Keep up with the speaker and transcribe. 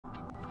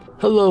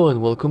Hello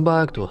and welcome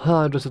back to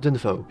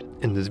HardReset.Info.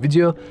 In this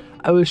video,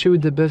 I will show you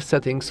the best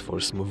settings for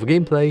smooth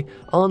gameplay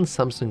on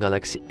Samsung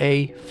Galaxy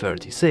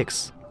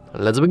A36.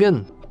 Let's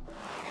begin!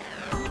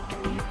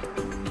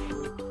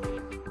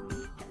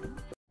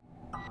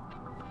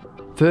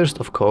 First,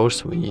 of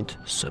course, we need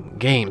some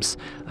games.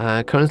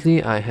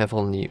 Currently, I have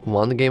only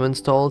one game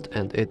installed,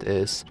 and it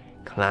is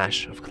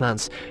Clash of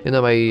Clans.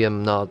 I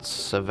am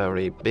not a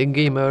very big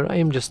gamer, I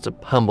am just a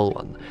humble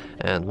one,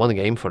 and one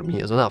game for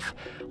me is enough.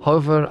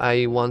 However,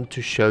 I want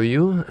to show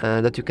you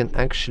that you can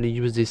actually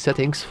use these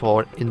settings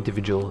for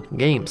individual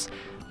games.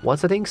 What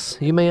settings,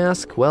 you may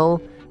ask?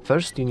 Well,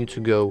 first you need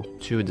to go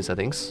to the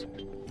settings.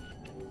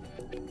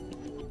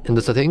 In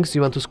the settings,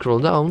 you want to scroll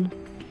down.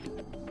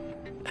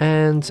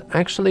 And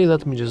actually,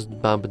 let me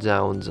just bump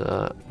down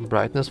the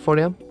brightness for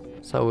you,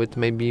 so it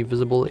may be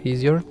visible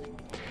easier.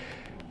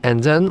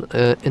 And then,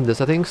 in the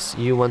settings,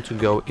 you want to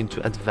go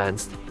into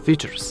Advanced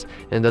Features.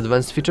 In the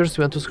Advanced Features,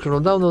 you want to scroll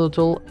down a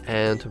little,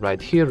 and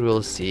right here you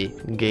will see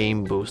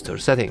Game Booster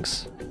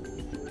Settings.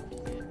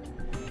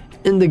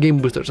 In the Game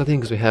Booster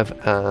Settings, we have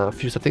a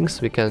few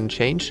settings we can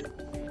change,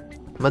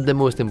 but the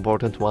most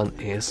important one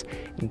is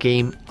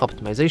Game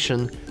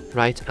Optimization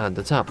right at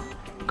the top.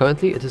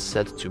 Currently it is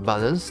set to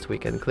Balanced. We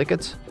can click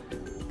it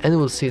and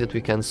we'll see that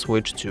we can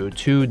switch to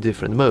two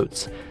different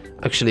modes.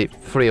 Actually,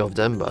 three of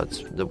them, but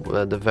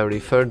the very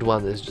third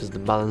one is just the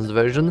balanced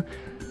version.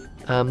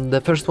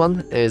 The first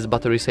one is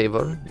Battery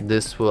Saver.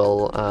 This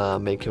will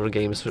make your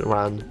games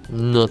run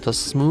not as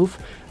smooth,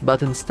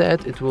 but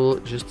instead it will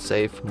just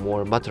save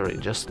more battery,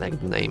 just like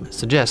the name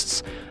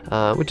suggests,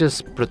 which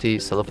is pretty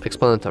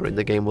self-explanatory.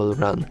 The game will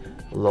run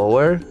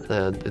lower,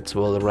 it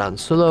will run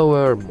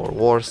slower, more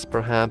worse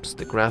perhaps,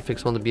 the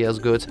graphics won't be as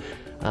good,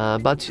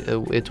 but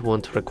it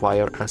won't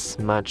require as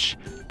much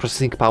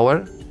processing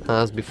power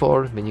as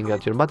before, meaning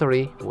that your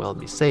battery will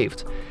be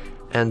saved.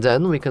 And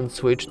then we can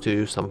switch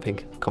to something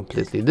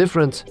completely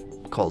different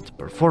called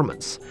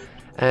Performance.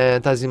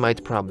 And as you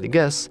might probably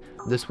guess,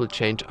 this will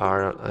change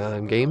our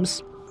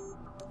games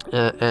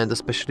and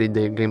especially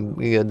their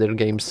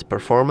game's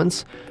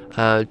performance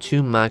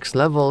to max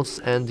levels,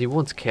 and you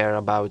won't care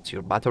about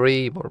your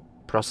battery or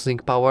processing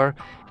power.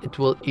 It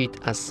will eat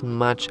as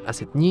much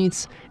as it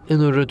needs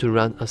in order to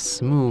run as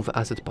smooth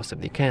as it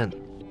possibly can.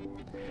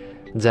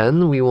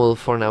 Then we will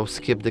for now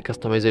skip the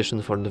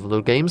customization for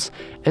individual games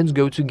and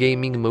go to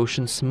Gaming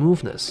Motion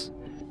Smoothness.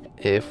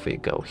 If we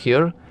go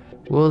here,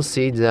 we'll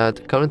see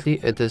that currently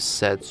it is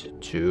set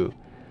to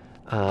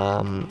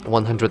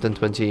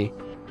 120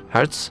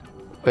 Hz,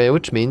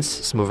 which means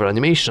smoother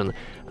animation.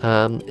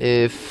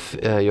 If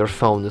your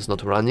phone is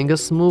not running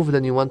as smooth,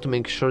 then you want to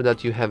make sure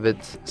that you have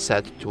it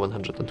set to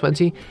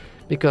 120,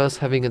 because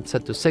having it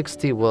set to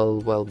 60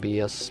 will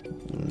be as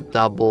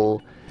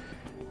double.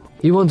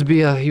 You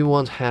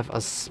won't have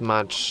as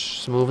much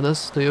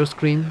smoothness to your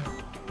screen.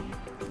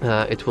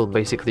 It will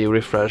basically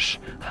refresh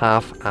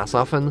half as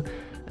often,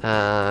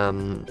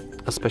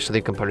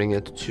 especially comparing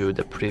it to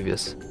the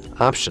previous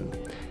option.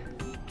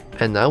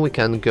 And now we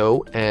can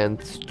go and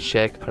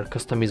check our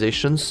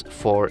customizations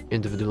for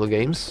individual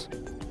games,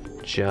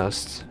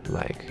 just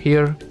like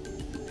here.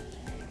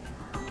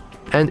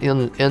 And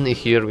in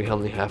here we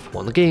only have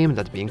one game,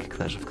 that being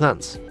Clash of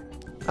Clans.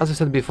 As I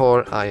said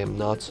before, I am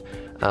not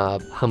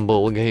a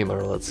humble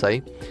gamer, let's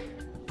say.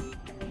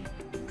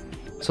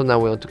 So now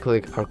we want to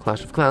click our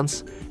Clash of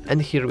Clans,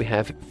 and here we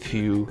have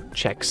few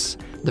checks.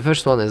 The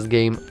first one is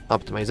Game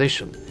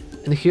Optimization.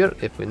 And here,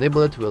 if we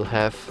enable it, we'll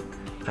have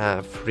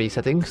three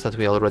settings that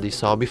we already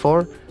saw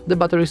before: the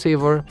Battery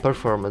Saver,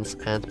 Performance,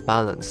 and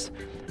Balance.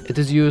 It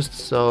is used,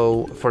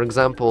 so for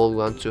example, we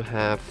want to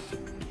have,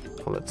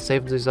 let's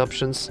save these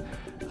options.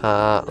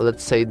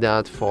 Let's say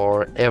that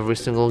for every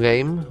single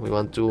game we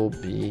want to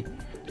be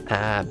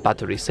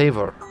Battery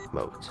Saver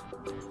mode.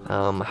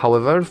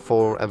 However,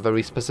 for a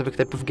very specific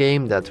type of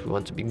game that we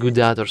want to be good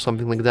at or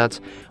something like that,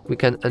 we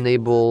can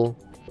enable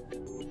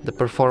the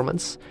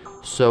Performance.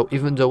 So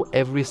even though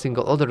every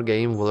single other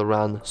game will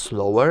run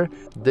slower,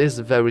 this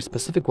very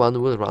specific one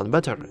will run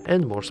better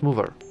and more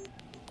smoother.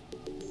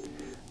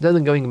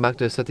 Then going back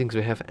to the settings,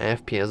 we have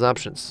FPS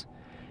options.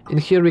 In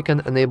here we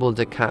can enable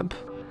the cap.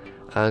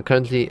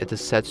 Currently it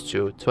is set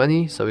to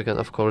 20, so we can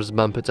of course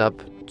bump it up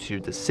to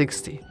the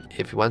 60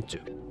 if you want to.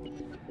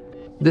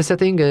 This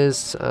setting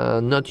is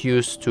not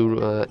used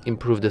to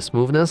improve the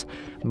smoothness,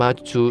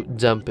 but to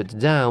dump it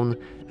down,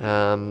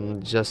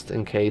 just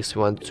in case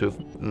you want to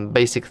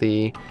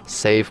basically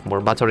save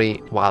more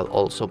battery while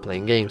also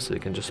playing games. So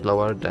you can just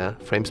lower the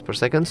frames per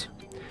second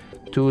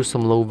to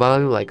some low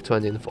value like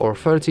 20 or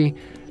 30,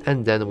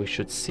 and then we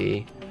should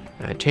see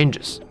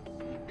changes.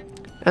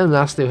 And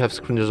lastly, we have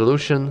screen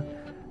resolution.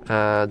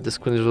 The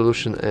screen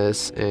resolution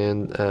is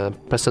in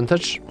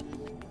percentage,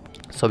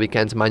 so we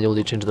can't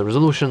manually change the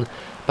resolution,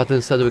 but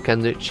instead we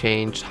can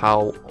change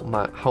how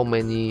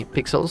many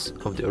pixels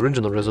of the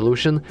original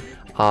resolution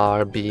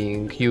are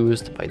being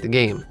used by the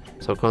game.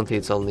 So currently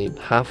it's only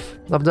half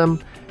of them,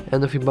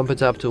 and if we bump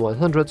it up to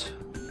 100,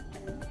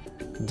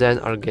 then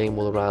our game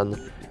will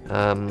run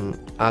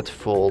at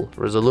full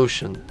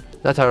resolution.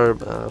 that our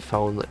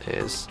phone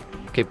is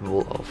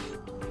capable of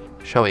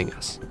showing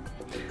us.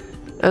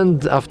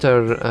 And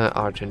after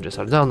our changes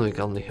are done, we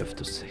only have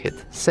to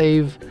hit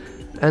save,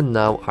 and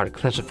now our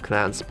Clash of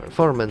Clans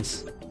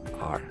performance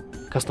are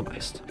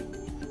customized.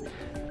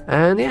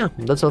 And yeah,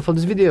 that's all for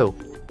this video.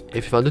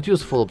 If you found it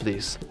useful,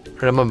 please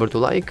remember to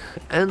like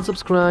and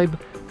subscribe.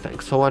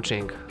 Thanks for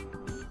watching.